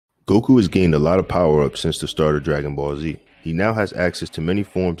Goku has gained a lot of power-ups since the start of Dragon Ball Z. He now has access to many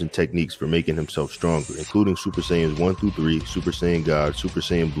forms and techniques for making himself stronger, including Super Saiyans 1 through 3, Super Saiyan God, Super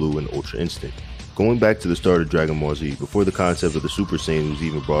Saiyan Blue, and Ultra Instinct. Going back to the start of Dragon Ball Z, before the concept of the Super Saiyan was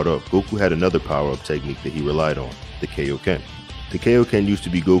even brought up, Goku had another power-up technique that he relied on, the Kaioken. The Kaioken used to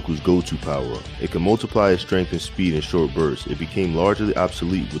be Goku's go-to power-up. It could multiply his strength and speed in short bursts. It became largely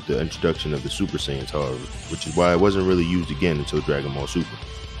obsolete with the introduction of the Super Saiyans, however, which is why it wasn't really used again until Dragon Ball Super.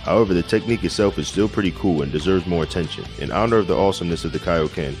 However, the technique itself is still pretty cool and deserves more attention. In honor of the awesomeness of the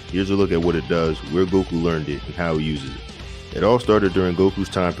Kaioken, here's a look at what it does, where Goku learned it, and how he uses it. It all started during Goku's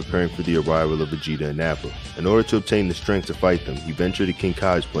time preparing for the arrival of Vegeta and Nappa. In order to obtain the strength to fight them, he ventured to King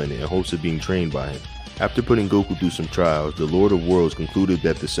Kai's planet in hopes of being trained by him. After putting Goku through some trials, the Lord of Worlds concluded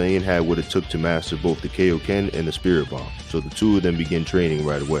that the Saiyan had what it took to master both the Kaioken and the Spirit Bomb, so the two of them began training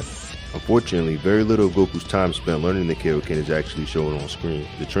right away. Unfortunately, very little of Goku's time spent learning the Kaioken is actually shown on screen.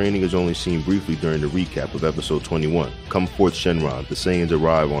 The training is only seen briefly during the recap of episode 21, Come Forth Shenron, the Saiyans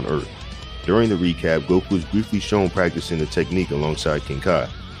arrive on Earth. During the recap, Goku is briefly shown practicing the technique alongside King Kai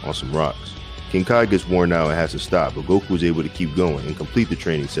on some rocks. King Kai gets worn out and has to stop, but Goku is able to keep going and complete the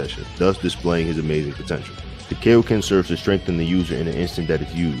training session, thus displaying his amazing potential. The Kaioken serves to strengthen the user in the instant that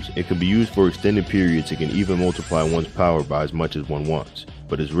it's used. It can be used for extended periods. It can even multiply one's power by as much as one wants,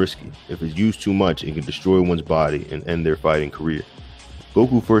 but it's risky. If it's used too much, it can destroy one's body and end their fighting career.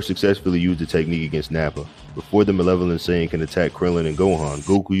 Goku first successfully used the technique against Nappa. Before the Malevolent Saiyan can attack Krillin and Gohan,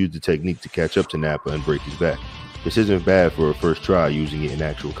 Goku used the technique to catch up to Nappa and break his back. This isn't bad for a first try using it in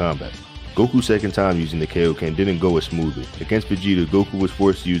actual combat. Goku's second time using the Kaioken didn't go as smoothly. Against Vegeta, Goku was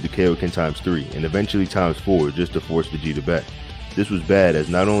forced to use the Kaioken times 3 and eventually times 4 just to force Vegeta back. This was bad, as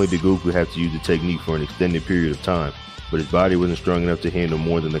not only did Goku have to use the technique for an extended period of time, but his body wasn't strong enough to handle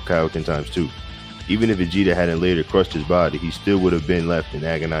more than the Kaioken times 2. Even if Vegeta hadn't later crushed his body, he still would have been left in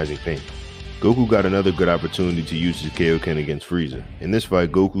agonizing pain. Goku got another good opportunity to use his Kaioken against Frieza. In this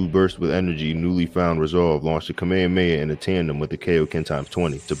fight, Goku burst with energy, newly found resolve, launched a Kamehameha in a tandem with the Kaioken times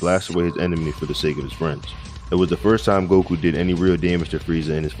 20 to blast away his enemy for the sake of his friends. It was the first time Goku did any real damage to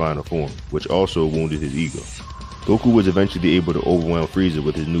Frieza in his final form, which also wounded his ego. Goku was eventually able to overwhelm Frieza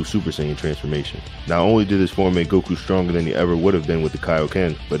with his new Super Saiyan transformation. Not only did this form make Goku stronger than he ever would have been with the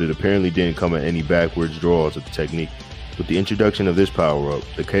Kaioken, but it apparently didn't come at any backwards draws of the technique. With the introduction of this power-up,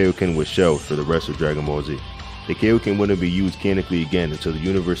 the Kaioken was shelved for the rest of Dragon Ball Z. The Kaioken wouldn't be used canonically again until the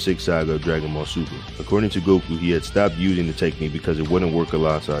Universe 6 saga of Dragon Ball Super. According to Goku, he had stopped using the technique because it wouldn't work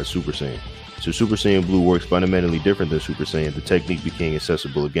alongside Super Saiyan. So Super Saiyan Blue works fundamentally different than Super Saiyan, the technique became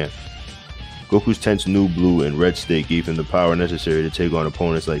accessible again. Goku's tense new blue and red state gave him the power necessary to take on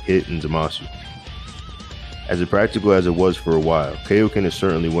opponents like Hit and Zamasu. As impractical as it was for a while, Kaioken is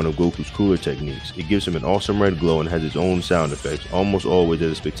certainly one of Goku's cooler techniques. It gives him an awesome red glow and has its own sound effects, almost always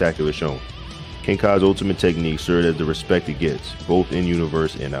as a spectacular show. King Kai's ultimate technique served as the respect it gets, both in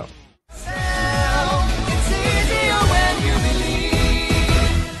universe and out.